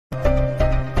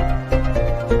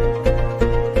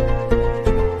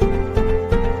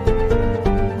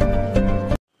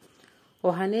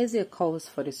Ohanaeze calls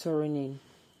for the swearing in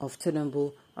of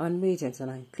Tinubu on May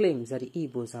 29, claims that the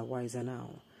Igbos are wiser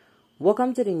now.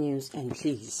 Welcome to the news, and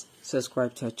please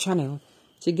subscribe to our channel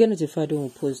to get notified when we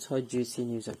post hot juicy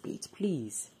news updates.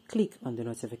 Please click on the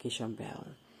notification bell.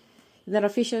 In an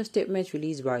official statement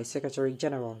released by Secretary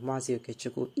General Mazi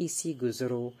Okechukwu Isi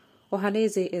Guzoro,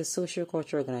 Ohanaeze, a social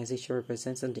cultural organization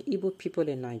representing the Igbo people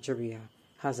in Nigeria,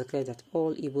 has declared that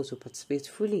all Igbos will participate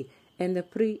fully in the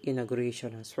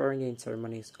pre-inauguration and swearing-in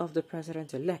ceremonies of the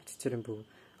President-elect Tinubu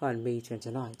on May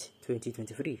 29,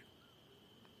 2023.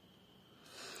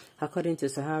 According to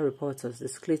Sahara reporters, the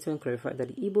statement clarified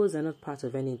that the Igbos are not part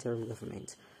of any interim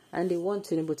government, and they want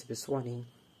Tinubu to be sworn in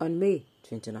on May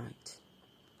 29.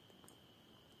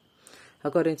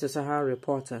 According to Sahara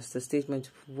reporters, the statement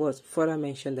was further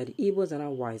mentioned that the Igbos are now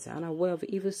wiser and aware of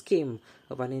the evil scheme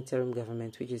of an interim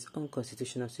government which is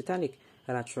unconstitutional, satanic,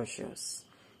 and atrocious.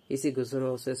 Isi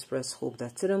Guzoro also expressed hope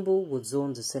that Tinubu would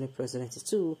zone the Senate presidency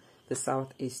to the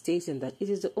Southeast, stating that it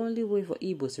is the only way for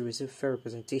Igbos to receive fair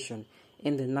representation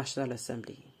in the National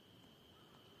Assembly.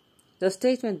 The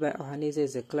statement by Ohanaeze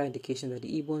is a clear indication that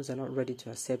the Igbos are not ready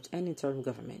to accept any interim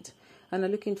government and are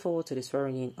looking forward to the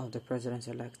swearing-in of the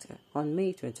president-elect on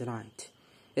May 29th.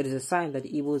 It is a sign that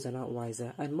the Igbos are not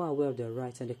wiser and more aware of their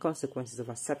rights and the consequences of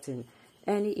accepting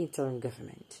any interim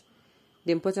government.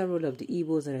 The important role of the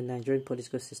Igbos in the Nigerian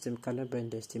political system cannot be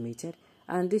underestimated,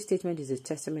 and this statement is a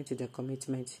testament to their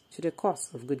commitment to the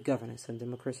cause of good governance and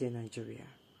democracy in Nigeria.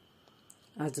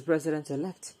 As the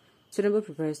president-elect, Tinubu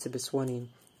prepares to be sworn in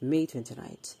May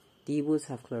 29th. The Igbos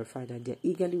have clarified that they are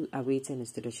eagerly awaiting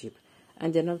his leadership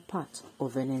and they are not part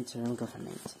of any interim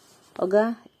government.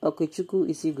 Oga Okechukwu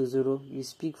Isi Guzoro, you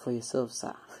speak for yourself,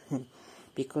 sir,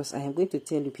 because I am going to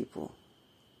tell you people.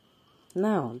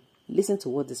 Now, listen to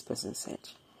what this person said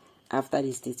after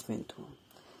this statement.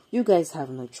 You guys have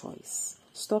no choice.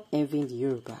 Stop envying the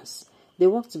Yorubas. They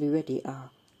work to be where they are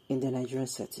in the Nigerian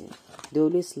setting. They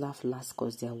always laugh last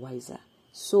because they are wiser.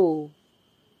 So,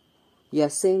 you are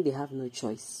saying they have no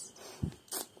choice.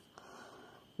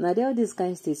 Now, there are these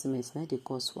kind of statements, now they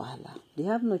cause wahala. They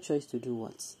have no choice to do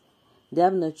what? They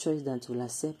have no choice than to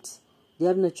accept. They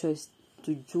have no choice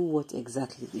to do what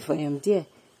exactly? If I am there,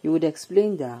 you would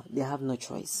explain that they have no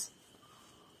choice.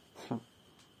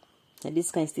 And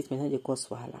this kind of statement, now they cause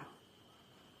wahala.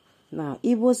 Now,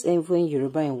 Igbos envying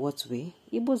Yoruba in what way?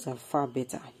 Igbos are far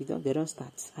better. They don't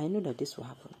start. I know that this will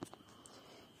happen.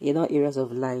 In all areas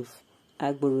of life,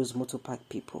 Igbos motor park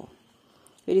people.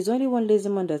 It is only one lazy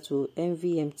man that will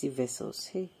envy empty vessels.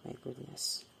 Hey, my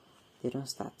goodness. They don't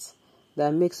start.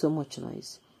 That makes so much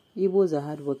noise. Igbos are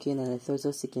hardworking and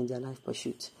enthusiastic in their life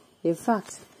pursuit. In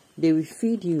fact, they will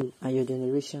feed you and your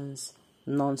generations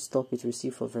non-stop with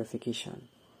receipt for verification.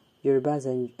 Yorubas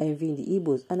are envying the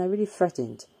Igbos and are really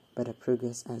frightened by the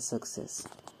progress and success.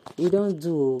 You don't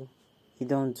do.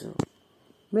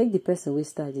 Make the person who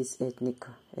start this ethnic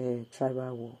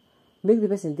tribal war. Make the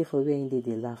person there for where indeed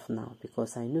they laugh now,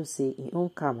 because I know say in own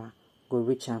karma go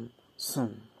reach them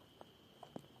soon.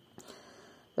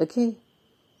 Okay?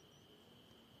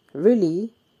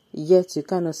 Really? Yet you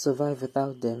cannot survive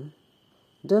without them.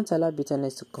 Don't allow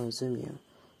bitterness to consume you.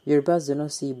 Yorubas do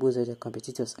not see Igbos as their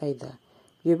competitors either.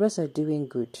 Yorubas are doing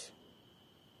good.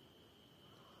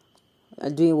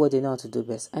 Are doing what they know how to do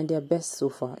best. And they are best so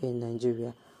far in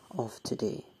Nigeria of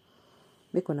today.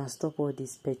 Make una stop all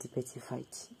this petty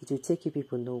fights. It will take you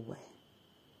people nowhere.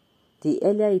 The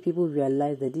earlier you people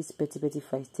realize that this petty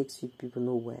fight takes you people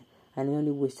nowhere and it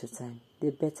only wastes your time, the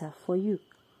better for you.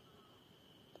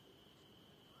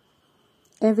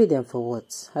 Envy them for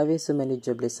what? Having so many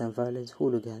jobless and violent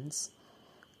hooligans?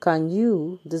 Can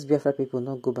you, these Biafra people,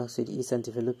 not go back to the east and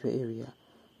develop your area?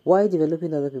 Why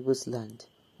developing other people's land?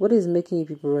 What is making you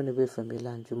people run away from your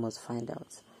land? You must find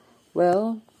out.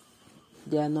 Well,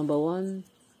 their number one,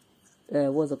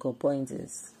 point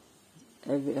is,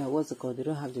 they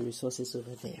don't have the resources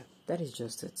over there. That is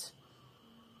just it.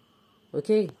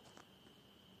 Okay?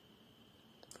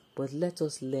 But let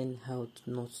us learn how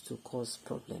not to cause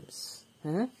problems.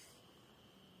 Huh?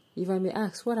 If I may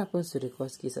ask, what happens to the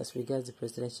court case as regards the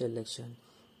presidential election?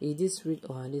 Is this real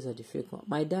Ohanaeze or the fake one?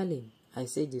 My darling, I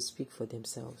say they speak for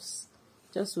themselves.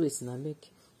 Just wait now,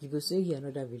 you go soon hear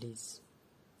another release.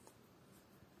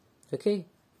 Okay?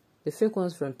 The fake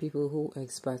ones from people who are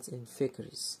experts in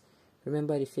fakeries.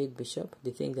 Remember the fake bishop?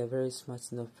 They think they're very smart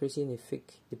enough operating a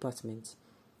fake department.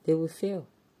 They will fail.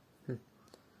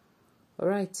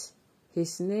 Alright.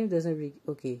 His name doesn't ring.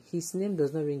 Okay, his name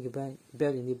does not ring a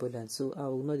bell in Igbo, so I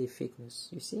will know the fake news.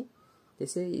 You see? They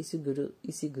say Isi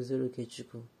Guzoro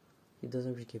Okechukwu. It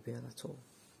doesn't ring a bell at all.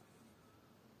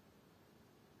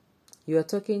 You are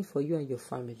talking for you and your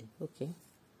family. Okay.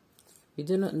 You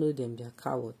do not know them, they are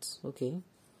cowards, okay?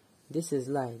 This is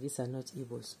lie, these are not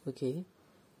Igbos, okay?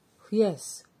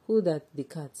 Yes, who that the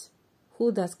cat?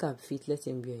 Who that cap fit, let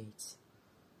him bear it.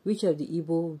 Which of the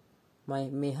Igbo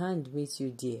may hand meet you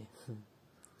dear?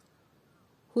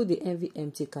 Who the envy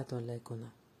empty carton like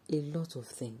Ona? A lot of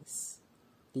things.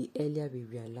 The earlier we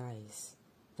realize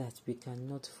that we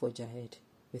cannot forge ahead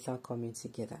without coming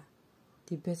together,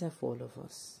 the better for all of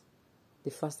us,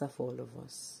 the faster for all of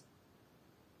us.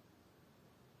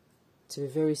 To be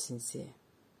very sincere.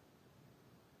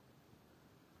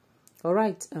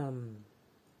 Alright,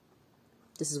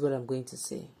 this is what I'm going to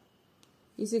say.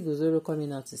 Isi Guzoro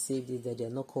coming out to say this, that there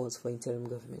are no calls for interim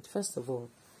government. First of all,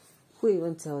 who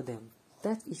even tell them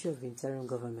that issue of interim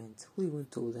government? Who even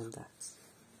told them that?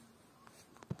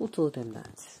 Who told them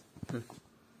that?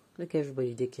 Make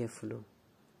everybody dey careful.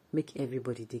 Make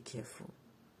everybody dey careful.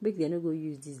 Make them not go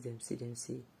use this them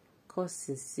see. Cause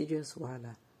serious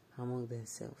wahala among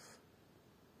themselves.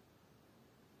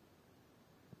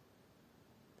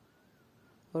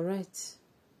 Alright.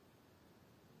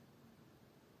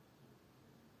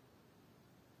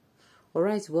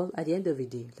 Alright, well, at the end of the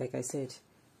day, like I said,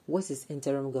 what is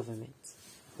interim government?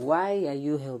 Why are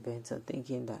you hell-bent on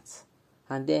thinking that?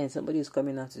 And then somebody is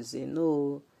coming out to say,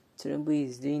 no, Tinubu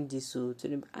is doing this, so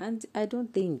Tinubu, and I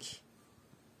don't think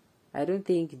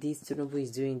this Tinubu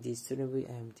is doing this. Tinubu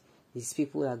and these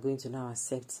people are going to now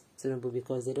accept Tinubu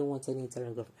because they don't want any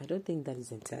interim government. I don't think that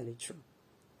is entirely true.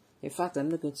 In fact, I'm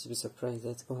not going to be surprised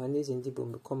that Ohanaeze and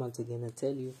Igbos will come out again and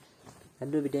tell you,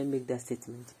 and nobody then make that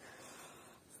statement.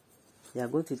 They are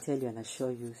going to tell you and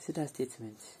assure you, see that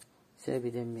statement, so we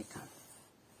then make them.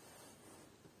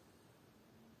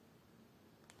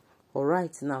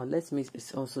 Alright, now let me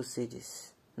also say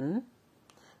this.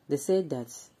 They said that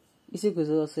Isigos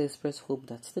also expressed hope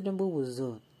that Tinubu will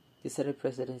zone the Senate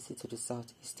presidency to the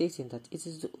south, stating that it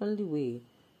is the only way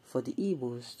for the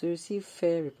Igbos to receive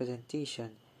fair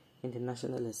representation in the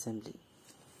National Assembly.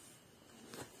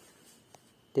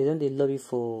 They don't lobby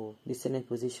for the Senate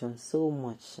position so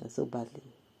much and so badly.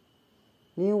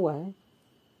 Meanwhile,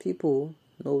 people,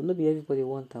 not be everybody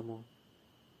want them all.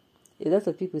 A lot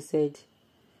of people said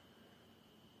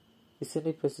the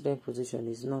Senate president position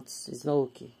is not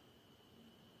okay.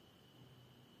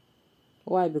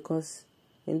 Why? Because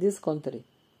in this country,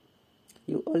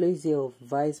 you always hear of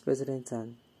vice president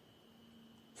and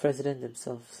president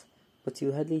themselves, but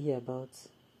you hardly hear about.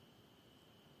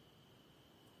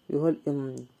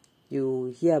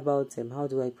 You hear about how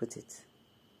do I put it?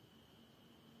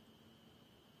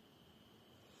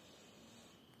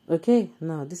 Okay,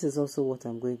 now this is also what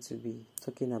I'm going to be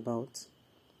talking about.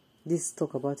 This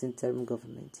talk about interim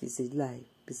government is a lie.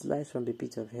 It's lies from the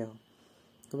pit of hell.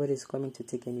 Nobody is coming to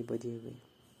take anybody away.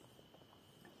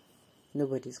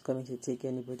 Nobody is coming to take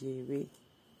anybody away.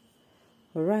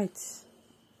 Alright.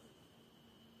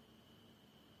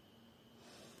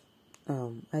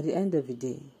 At the end of the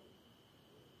day,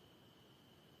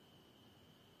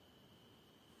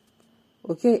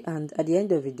 okay, and at the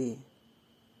end of the day,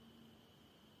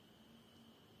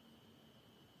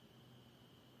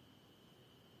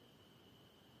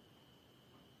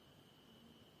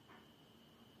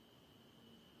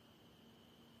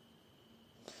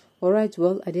 alright,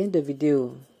 well, at the end of the day,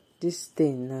 this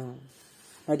thing now,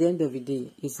 at the end of the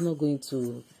day, it's not going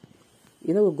to,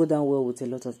 will go down well with a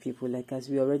lot of people, like as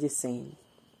we already saying.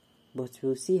 But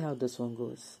we'll see how this one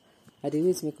goes. At the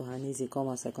way to make Ohanaeze come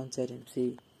as I can tell them,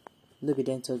 say, nobody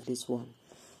then talk this one.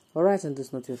 Alright, on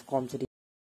this note, we've come to the